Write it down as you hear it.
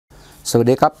สวัส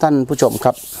ดีครับท่านผู้ชมค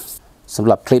รับสำ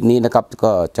หรับคลิปนี้นะครับ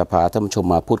ก็จะพาท่านผู้ชม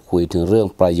มาพูดคุยถึงเรื่อง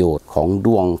ประโยชน์ของ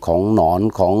ด้วงของหนอน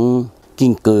ของ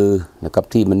กิ้งกือนะครับ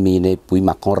ที่มันมีในปุ๋ยห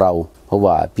มักของเราเพราะ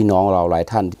ว่าพี่น้องเราหลาย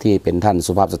ท่านที่เป็นท่าน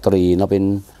สุภาพสตรีเนาะเป็น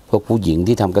พวกผู้หญิง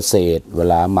ที่ทำเกษตรเว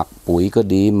ลาหมักปุ๋ยก็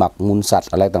ดีหมักมูลสัต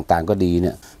ว์อะไรต่างๆก็ดีเ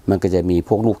นี่ยมันก็จะมีพ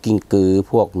วกลูกกิ้งกือ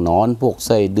พวกหนอนพวกไ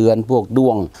ส้เดือนพวกด้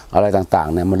วงอะไรต่าง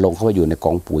ๆเนี่ยมันลงเข้าไปอยู่ในก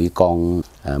องปุ๋ยกอง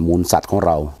มูลสัตว์ของ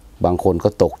เราบางคนก็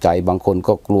ตกใจบางคน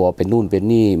ก็กลัวเป็นนู่นเป็น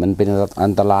นี่มันเป็นอั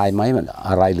นตรายไหมมัน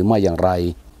อะไรหรือไม่อย่างไร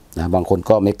นะบางคน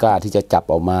ก็ไม่กล้าที่จะจับ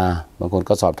ออกมาบางคน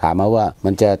ก็สอบถามมาว่ามั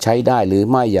นจะใช้ได้หรือ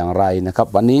ไม่อย่างไรนะครับ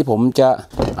วันนี้ผมจะ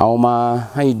เอามา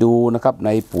ให้ดูนะครับใน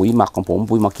ปุ๋ยหมักของผม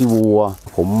ปุ๋ยหมักขี้วัว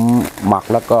ผมหมัก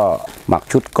แล้วก็หมัก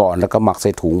ชุดก่อนแล้วก็หมักใ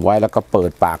ส่ถุงไว้แล้วก็เปิ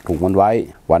ดปากถุงมันไว้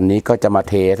วันนี้ก็จะมา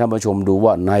เทท่านผู้ชมดู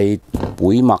ว่าใน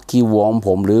ปุ๋ยหมักขี้วัวของผ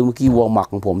มหรือขี้วัวหมัก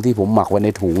ของผมที่ผมหมักไว้ใน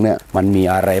ถุงเนี่ยมันมี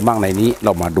อะไรบ้างในนี้เร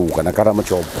ามาดูกันนะครับท่านผู้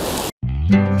ชม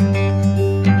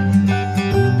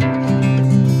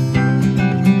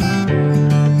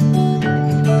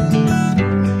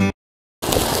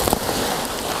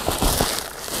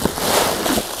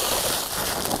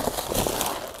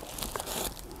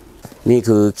นี่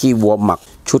คือขี้วัวหมัก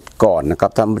ชุดก่อนนะครั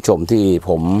บท่านผู้ชมที่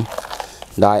ผม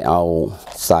ได้เอา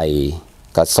ใส่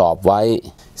กระสอบไว้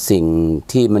สิ่ง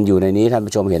ที่มันอยู่ในนี้ท่าน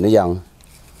ผู้ชมเห็นหรือยัง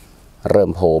เริ่ม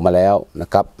โผล่มาแล้วนะ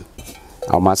ครับ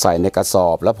เอามาใส่ในกระสอ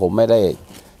บแล้วผมไม่ได้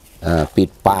ปิด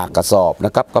ปากกระสอบน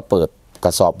ะครับก็เปิดกร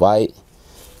ะสอบไว้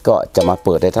ก็จะมาเ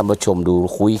ปิดให้ท่านผู้ชมดู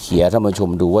คุยเขียท่านผู้ชม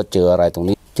ดูว่าเจออะไรตรง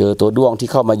นี้เจอตัวด้วงที่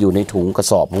เข้ามาอยู่ในถุงกระ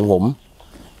สอบของผม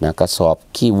นะกระสอบ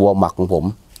ขี้วัวหมักของผม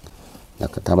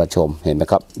ท่านผู้ชมเห็นไหม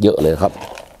ครับเยอะเลยครับ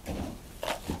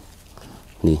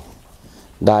นี่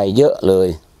ได้เยอะเลย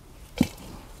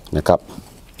นะครับ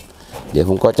เดี๋ยว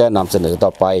ผมก็จะนำเสนอต่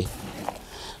อไป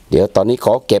เดี๋ยวตอนนี้ข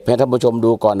อเก็บให้ท่านผู้ชม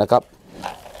ดูก่อนนะครับ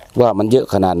ว่ามันเยอะ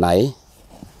ขนาดไหน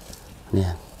เนี่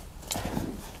ย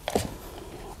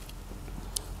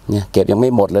เก็บยังไม่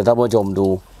หมดเลยท่านผู้ชมดู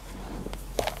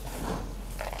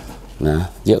นะ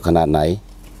เยอะขนาดไหน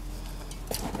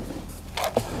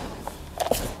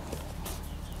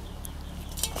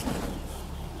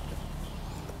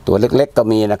ตัวเล็กๆก็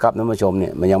มีนะครับท่านผู้ชมเนี่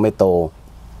ยมันยังไม่โต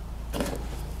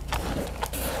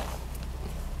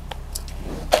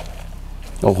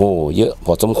โอ้โหเยอะพ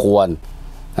อสมควร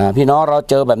พี่น้องเรา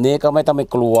เจอแบบนี้ก็ไม่ต้องไป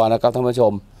กลัวนะครับท่านผู้ช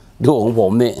มดูของผ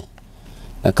มนี่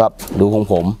นะครับดูของ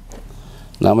ผม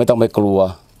นะไม่ต้องไปกลัว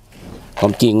ควา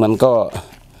มจริงมันก็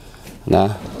นะ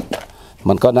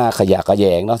มันก็น่าขยะแขย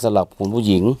งเนาะสำหรับคุณผู้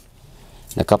หญิง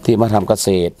นะครับที่มาทำเกษ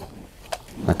ตร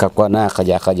นะครับก็น่าข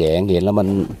ยะแขยงเห็นแล้วมัน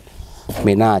ไ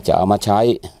ม่น่าจะเอามาใช้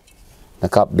น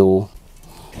ะครับดู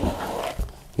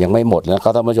ยังไม่หมดนะครั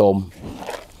บท่านผู้ชม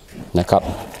นะครับ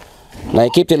ใน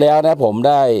คลิปที่แล้วนะผม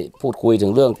ได้พูดคุยถึ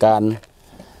งเรื่องการ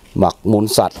หมักมูล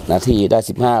สัตว์นะที่ได้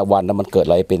15วันแล้วมันเกิดอ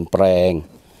ะไรเป็นแปลง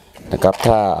นะครับ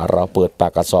ถ้าเราเปิดปา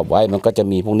กกระสอบไว้มันก็จะ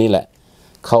มีพวกนี้แหละ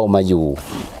เข้ามาอยู่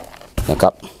นะค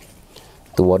รับ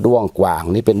ตัวด้วงกว่าง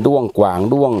นี่เป็นด้วงกว่าง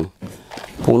ด้วง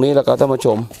พวกนี้แล้วก็ท่านผู้ช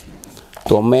ม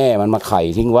ตัวแม่มันมาไข่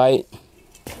ทิ้งไว้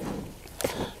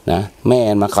นะแม่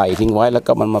มาไข่ทิ้งไว้แล้ว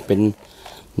ก็มันมาเป็น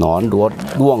หนอน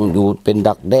ด้วงอยู่เป็น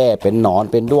ดักแด้เป็นหนอน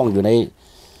เป็นด้วงอยู่ใน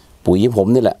ปุ๋ยผม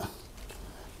นี่แหละ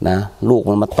นะลูก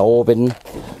มันมาโตเป็น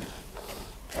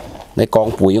ในกอง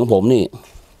ปุ๋ยของผมนี่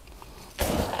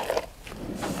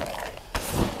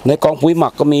ในกองปุ๋ยหมั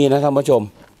กก็มีนะท่านผู้ชม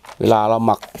เวลาเราห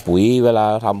มักปุ๋ยเวลา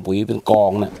ทำปุ๋ยเป็นกอ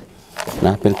งน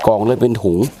ะเป็นกองหรือเป็น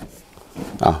ถุง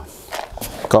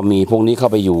ก็มีพวกนี้เข้า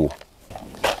ไปอยู่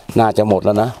น่าจะหมดแ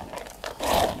ล้วนะ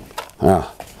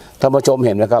ท่านผู้ชมเ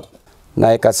ห็นนะครับใน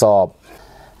กระ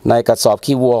สอบ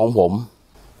ขี้วัวของผม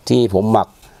ที่ผมหมัก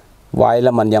ไว้แ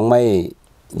ล้วมันยังไม่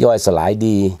ย่อยสลาย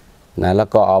ดีนะแล้ว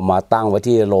ก็เอามาตั้งไว้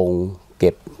ที่โรงเก็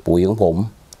บปุ๋ยของผม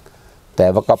แต่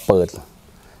ว่าก็เปิด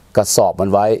กระสอบมัน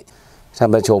ไว้ท่าน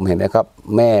ผู้ชมเห็นไหมครับ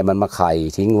แม่มันมาไข่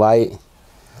ทิ้งไว้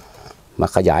มา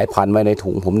ขยายพันธุ์ไว้ใน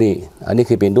ถุงผมนี่อันนี้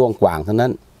คือเป็นด้วงกว่างทั้งนั้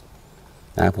น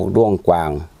นะพวกด้วงกว่า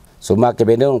งส่วนมากจะเ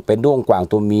ป็นด้วงกว่าง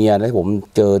ตัวเมียนะผม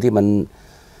เจอที่มัน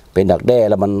เป็นดักแด้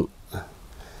แ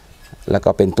ล้วก็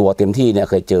เป็นตัวเต็มที่เนี่ย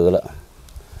เคยเจอแล้ว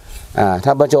ท่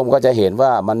านผู้ชมก็จะเห็นว่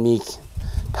ามันมี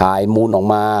ถ่ายมูลออก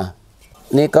มา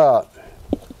นี่ก็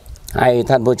ให้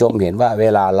ท่านผู้ชมเห็นว่าเว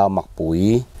ลาเราหมักปุ๋ย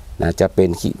นะจะเป็น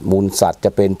มูลสัตว์จ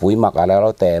ะเป็นปุ๋ยหมักอะไรแ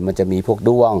ล้วแต่มันจะมีพวก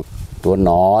ด้วงตัวห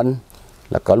นอน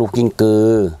แล้วก็ลูกกิ้งกือ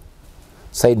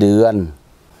ไส้เดือน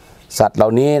สัตว์เหล่า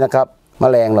นี้นะครับแม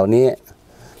ลงเหล่านี้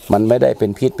มันไม่ได้เป็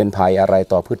นพิษเป็นภัยอะไร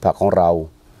ต่อพืชผักของเรา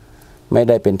ไม่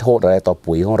ได้เป็นโทษอะไรต่อ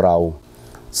ปุ๋ยของเรา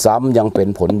ซ้ำยังเป็น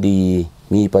ผลดี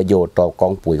มีประโยชน์ต่อกอ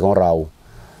งปุ๋ยของเรา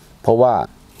เพราะว่า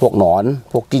พวกหนอน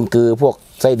พวกกิ้งกือพวก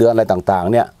ไส้เดือนอะไรต่าง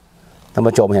ๆเนี่ย ท่าน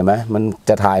ผู้ชมเห็นไหมมัน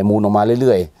จะถ่ายมูลออกมาเ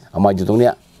รื่อยๆเอามาอยู่ตรงเนี้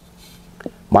ย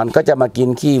มันก็จะมากิน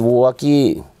ขี้วัวขี้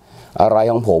อะไร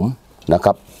ของผมนะค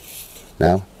รับน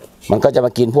ะมันก็จะม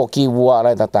ากินพวกขี้วัวอะไร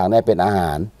ต่างๆเนี่ยเป็นอาห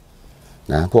าร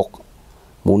นะพวก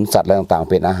มูลสัตว์อะไรต่างๆ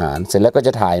เป็นอาหารเสร็จแล้วก็จ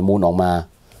ะถ่ายมูลออกมา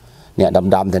เนี่ย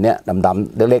ดำๆแต่เนี้ยดำ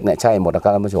ๆเล็กๆเนี่ยใช่หมดนะครั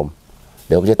บท่านผู้ชมเ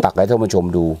ดี๋ยวผมจะตักให้ท่านผู้ชม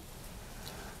ดู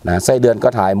นะไส้เดือนก็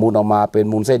ถ่ายมูลออกมาเป็น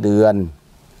มูลไส้เดือน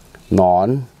หนอน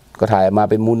ก็ถ่ายมา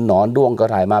เป็นมูลหนอนด้วงก็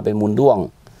ถ่ายมาเป็นมูลด้วง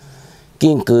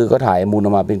กิ้งกือก็ถ่ายมูลอ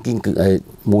อกมาเป็นกิ้งกือ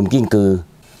มูลกิ้งกือ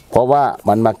เพราะว่า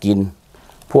มันมากิน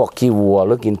พวกขี้วัวห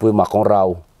รือกินปุ๋ยหมักของเรา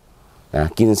นะ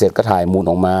กินเสร็จก็ถ่ายมูล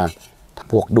ออกมา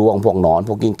พวกด้วงพวกหนอนพ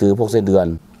วกกิ้งกือพวกไส้เดือน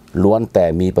ล้วนแต่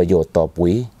มีประโยชน์ต่อปุ๋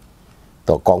ย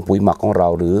ต่อกองปุ๋ยหมักของเรา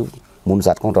หรือมูล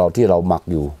สัตว์ของเราที่เราหมัก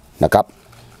อยู่นะครับ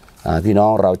พี่น้อ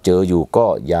งเราเจออยู่ก็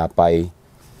อย่าไป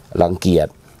รังเกียจ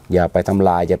อย่าไปทำล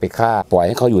ายอย่าไปฆ่าปล่อยใ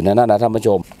ห้เขาอยู่ในนั้นนะท่านผู้ช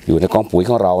มอยู่ในกองปุ๋ย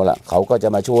ของเราละเขาก็จะ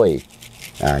มาช่วย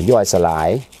ย่อยสลาย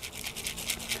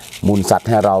มูลสัตว์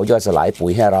ให้เราย่อยสลายปุ๋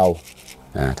ยให้เรา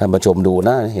ท่านผู้ชมดูน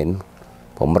ะเห็น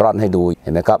ผมร่อนให้ดูเ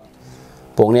ห็นไหมครับ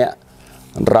พวกเนี้ย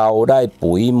เราได้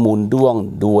ปุ๋ยมูลด้วง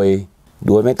โ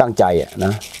ดยไม่ตั้งใจ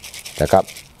นะครับ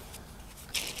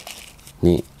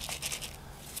นี่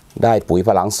ได้ปุ๋ยพ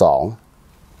ลังสอง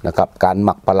นะครับการห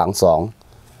มักพลังสอง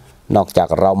นอกจาก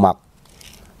เราหมัก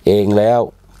เองแล้ว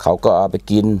เขาก็เอาไป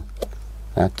กิน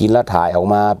กินแล้วถ่ายออก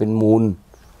มาเป็นมูล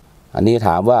อันนี้ถ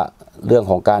ามว่าเรื่อง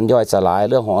ของการย่อยสลาย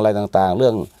เรื่องของอะไรต่างๆเรื่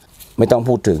องไม่ต้อง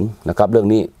พูดถึงนะครับเรื่อง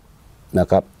นี้นะ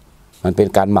ครับมันเป็น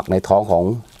การหมักในท้องของ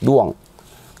ด้วง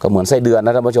ก็เหมือนไส้เดือนน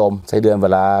ะท่านผู้ชมไส้เดือนเว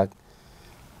ลา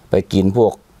ไปกินพว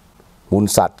กมูล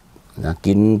สัตว์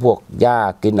กินพวกหญ้า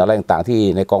กินอะไรต่างๆที่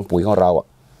ในกองปุ๋ยของเรา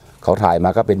เขาถ่ายมา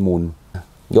ก็เป็นมูล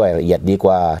ย่อยละเอียดดีก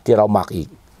ว่าที่เราหมักอีก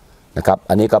นะครับ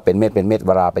อันนี้ก็เป็นเม็ดเ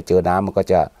วลาไปเจอน้ำมันก็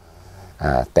จะ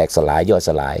แตกสลายย่อยส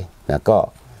ลายนะก็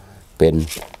เป็น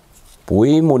ปุ๋ย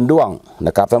มูลด้วงน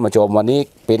ะครับท่านผู้ชมวันนี้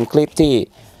เป็นคลิปที่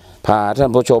พาท่า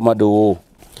นผู้ชมมาดู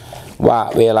ว่า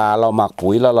เวลาเราหมัก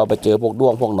ปุ๋ยแล้วเราไปเจอพวกด้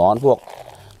วงพวกหนอนพวก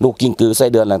ลูกกิ้งกือไส้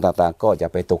เดือนอะไรต่างๆก็จะ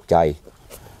ไปตกใจ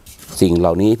สิ่งเห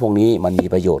ล่านี้พวกนี้มันมี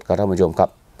ประโยชน์ครับท่านผู้ชมครับ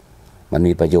มัน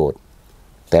มีประโยชน์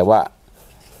แต่ว่า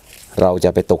เราจะ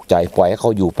ไปตกใจปล่อยให้เข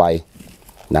าอยู่ไป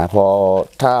นะพอ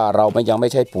ถ้าเรายังไม่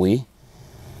ใช่ปุ๋ย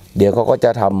เดี๋ยวเขาก็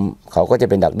จะ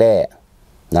เป็นดักแด้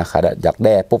นะครับดักแ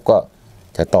ด้ปุ๊บก็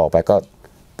จะต่อไปก็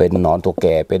เป็นหนอนตัวแ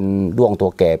ก่เป็นด้วงตั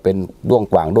วแก่เป็นด้วง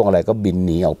กวางด้วงอะไรก็บินห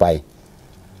นีออกไป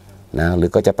นะหรือ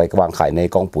ก็จะไปวางไข่ใน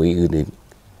กองปุ๋ยอื่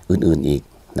นอีก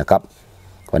นะครับ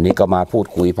วันนี้ก็มาพูด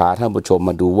คุยพาท่านผู้ชม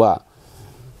มาดูว่า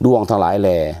ด้วงทั้งหลายแห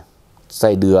ล่ไส้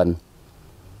เดือน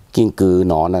กิ้งกือ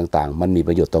หนอนต่างๆมันมีป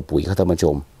ระโยชน์ต่อปุ๋ยครับท่านผู้ช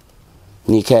ม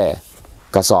นี่แค่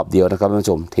กระสอบเดียวนะครับท่านผู้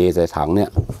ชมเทใส่ถังเนี่ย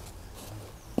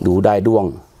ดูได้ด้วง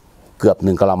เกือบ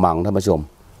1 กะละมังท่านผู้ชม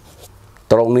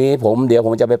ตรงนี้เดี๋ยวผ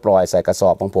มจะไปปล่อยใส่กระสอ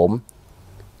บของผม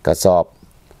กระสอบ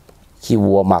ขี้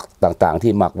วัวหมักต่างๆ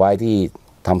ที่หมักไว้ที่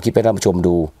ทำคลิปให้ท่านผู้ชม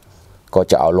ดูก็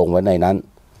จะเอาลงไว้ในนั้น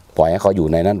ปล่อยให้เขาอยู่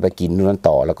ในนั้นไปกินนั้น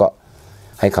ต่อแล้วก็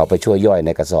ให้เขาไปช่วยย่อยใน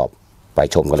กระสอบไป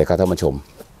ชมกันเลยครับท่านผู้ชม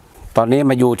ตอนนี้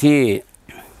มาอยู่ที่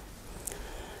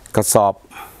กระสอบ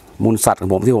มูลสัตว์ของ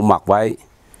ผมที่ผมหมักไว้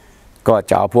ก็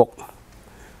จะเอาพวก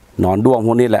หนอนด้วงพ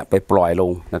วกนี้แหละไปปล่อยล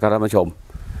งนะครับท่านผู้ชม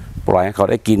ปล่อยให้เขา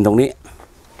ได้กินตรงนี้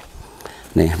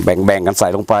นี่แบ่งกันใส่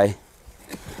ลงไป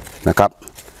นะครับ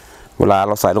เวลาเ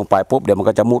ราใส่ลงไปปุ๊บเดี๋ยวมัน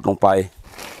ก็จะมุดลงไป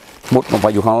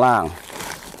อยู่ข้างล่าง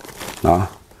เนาะ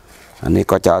อันนี้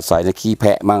ก็จะใส่ในขี้แพ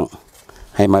ะมั่ง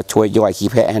ให้มาช่วยย่อยขี้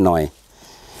แพะให้หน่อย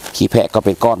ขี้แพะก็เ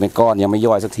ป็นก้อนยังไม่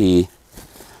ย่อยสักที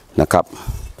นะครับ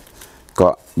ก็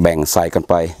แบ่งใส่กัน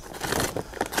ไป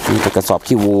นี่เป็นกระสอบ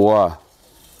ขี้วัว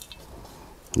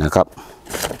นะครับ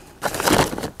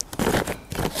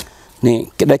นี่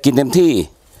ได้กินเต็มที่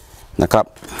นะครับ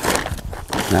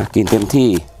กินเต็มที่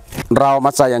เราม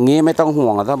าใส่อย่างนี้ไม่ต้องห่ว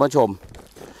งท่านผู้ชม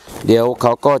เดี๋ยวเข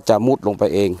าก็จะมุดลงไป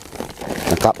เอง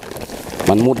นะครับ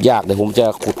มันมุดยากเดี๋ยวผมจะ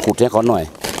ขุดให้เขาหน่อย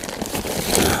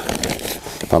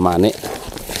ประมาณนี้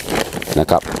นะ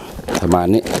ครับประมาณ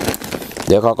นี้เ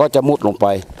ดี๋ยวเขาก็จะมุดลงไป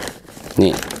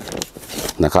นี่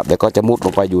นะครับเดี๋ยวก็จะมุดล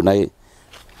งไปอยู่ใน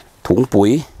ถุงปุ๋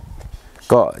ย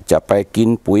ก็จะไปกิน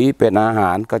ปุ๋ยเป็นอาห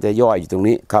ารก็จะย่อยอยู่ตรง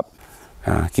นี้ครับ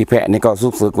ขี้แพะนี่ก็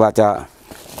รู้สึกว่าจะ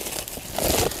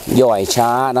ย่อยช้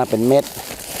านะเป็นเม็ด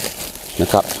นะ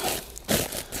ครับ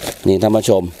นี่ท่านผู้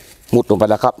ชมมุดลงไป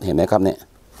แล้วครับเห็นไหมครับเนี่ย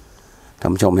ท่า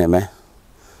นผู้ชมเห็นไหม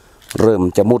เริ่ม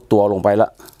จะมุดตัวลงไปแล้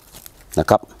วนะ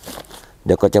ครับเ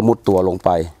ดี๋ยวก็จะมุดตัวลงไป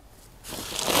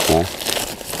นะ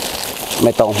ไ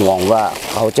ม่ต้องห่วงว่า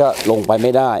เขาจะลงไปไ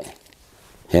ม่ได้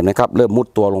เห็นไหมครับเริ่มมุด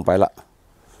ตัวลงไปแล้ว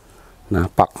นะ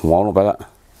ปักหัวลงไปแล้ว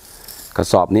กระ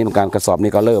สอบนี้เหมือนกันกระสอบ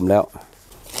นี้ก็เริ่มแล้ว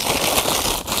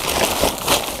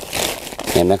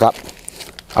เห็นไหมครับ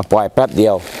เอาปล่อยแป๊บเดี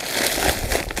ยว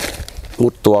มุ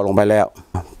ดตัวลงไปแล้ว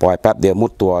ปล่อยแป๊บเดียวมุ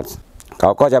ดตัวเข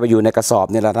าก็จะไปอยู่ในกระสอบ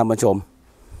นี่แหละท่านผู้ชม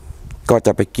ก็จ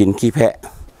ะไปกินขี้แพะ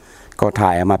ก็ถ่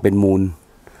ายออกมาเป็นมู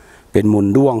ล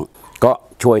ด้วงก็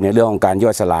ช่วยในเรื่องของการย่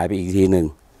อยสลายไปอีกทีหนึ่ง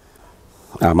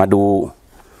มาดู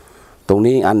ตรง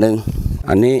นี้อันหนึ่ง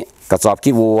อันนี้กระสอบ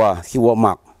ขี้วัวห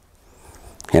มัก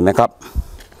เห็นไหมครับ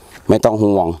ไม่ต้อง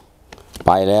ห่วงไ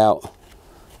ปแล้ว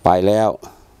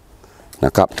น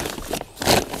ะครับ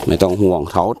ไม่ต้องห่วง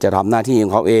เขาจะทำหน้าที่ขอ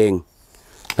งเขาเอง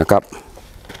นะครับ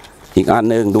อีกอัน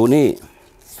หนึ่งดูนี่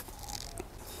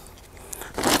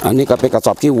อันนี้ก็เป็นกระส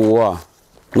อบขี้วัว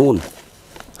นู่น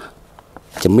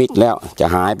จะมิดแล้วจะ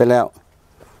หายไปแล้ว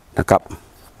นะครับ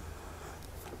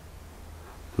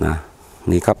นะ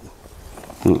นี่ครับ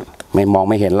ไม่มอง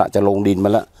ไม่เห็นละจะลงดินมา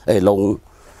แล้วลง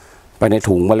ไปใน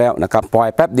ถุงมาแล้วนะครับปล่อย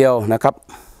แป๊บเดียวนะครับ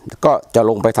ก็จะ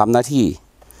ลงไปทำหน้าที่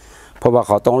เพราะว่าเ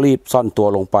ขาต้องรีบซ่อนตัว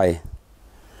ลงไป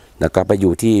นะครับไปอ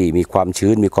ยู่ที่มีความ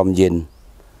ชื้นมีความเย็น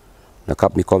นะครั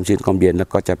บมีความชื้นความเย็นแล้ว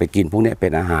ก็จะไปกินพวกนี้เป็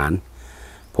นอาหาร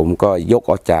ผมก็ยก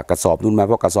ออกจากกระสอบนู้นมาเ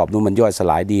พราะกระสอบนู้นมันย่อยส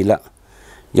ลายดีแล้ว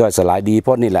ย่อยสลายดีเพร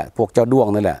าะนี่แหละพวกเจ้าด้วง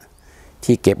นั่นแหละ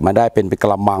ที่เก็บมาได้เป็นก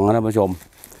ระมังนะท่านผู้ชม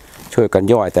ช่วยกัน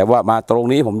ย่อยแต่ว่ามาตรง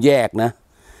นี้ผมแยกนะ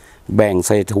แบ่งใ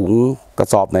ส่ถุงกระ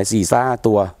สอบไหน4-5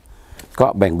 ตัวก็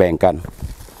แบ่งกัน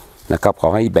นะครับขอ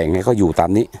ให้แบ่งให้เขาอยู่ตาม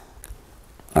นี้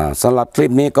สำหรับคลิ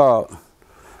ปนี้ก็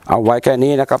เอาไว้แค่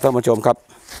นี้นะครับท่านผู้ชมครับ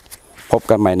พบ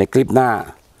กันใหม่ในคลิปหน้า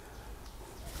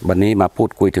วันนี้มาพูด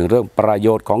คุยถึงเรื่องประโย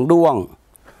ชน์ของด้วง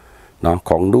เนาะ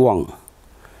ของด้วง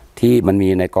ที่มันมี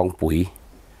ในกองปุ๋ย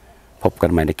พบกัน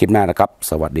ใหม่ในคลิปหน้านะครับ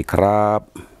สวัสดีครั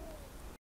บ